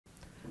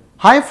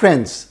Hi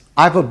friends,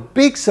 I have a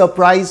big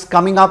surprise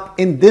coming up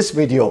in this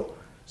video,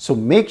 so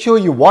make sure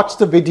you watch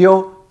the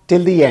video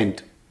till the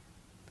end.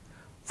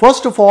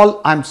 First of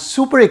all, I'm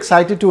super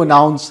excited to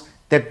announce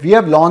that we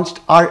have launched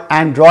our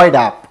Android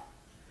app.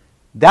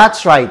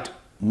 That's right,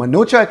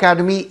 Manocha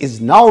Academy is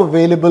now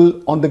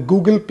available on the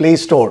Google Play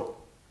Store.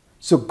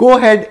 So go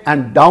ahead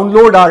and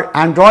download our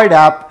Android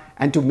app,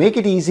 and to make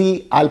it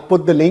easy, I'll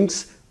put the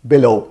links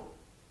below.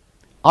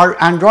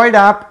 Our Android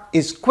app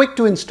is quick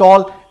to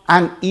install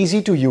and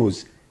easy to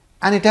use,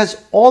 and it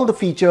has all the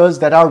features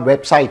that our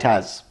website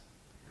has.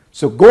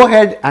 So go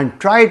ahead and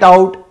try it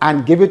out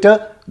and give it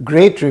a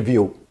great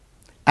review.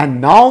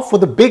 And now for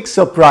the big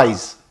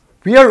surprise.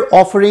 We are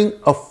offering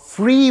a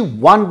free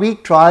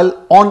 1-week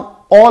trial on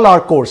all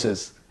our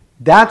courses.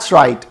 That's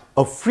right,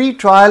 a free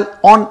trial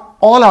on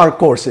all our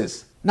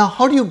courses. Now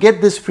how do you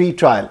get this free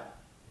trial?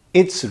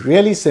 It's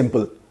really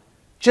simple.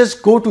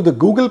 Just go to the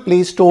Google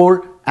Play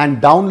Store and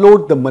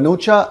download the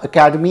Manocha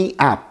Academy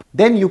app.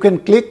 Then you can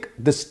click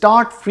the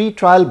Start Free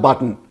Trial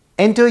button.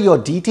 Enter your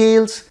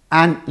details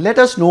and let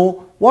us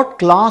know what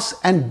class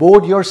and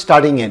board you're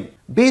studying in.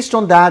 Based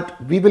on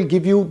that, we will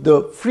give you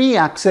the free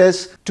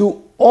access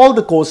to all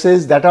the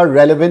courses that are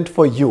relevant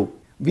for you.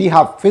 We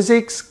have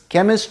physics,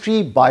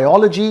 chemistry,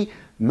 biology,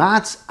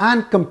 maths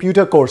and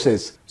computer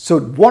courses. So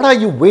what are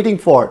you waiting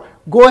for?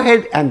 Go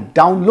ahead and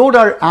download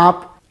our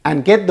app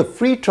and get the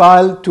free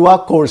trial to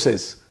our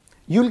courses.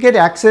 You'll get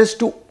access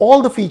to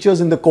all the features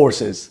in the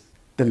courses.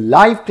 The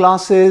live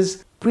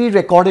classes,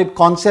 pre-recorded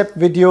concept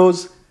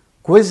videos,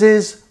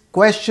 quizzes,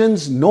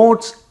 questions,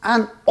 notes,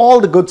 and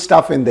all the good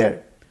stuff in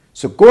there.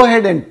 So go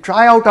ahead and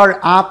try out our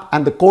app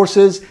and the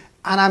courses,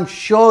 and I'm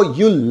sure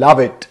you'll love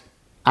it.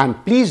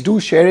 And please do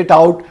share it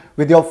out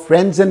with your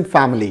friends and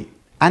family.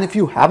 And if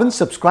you haven't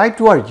subscribed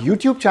to our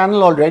YouTube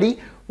channel already,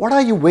 what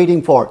are you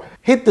waiting for?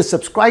 Hit the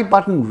subscribe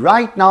button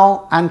right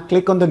now and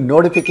click on the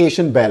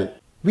notification bell.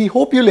 We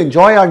hope you'll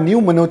enjoy our new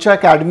Manocha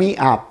Academy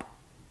app.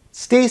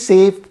 Stay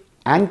safe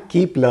and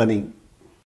keep learning.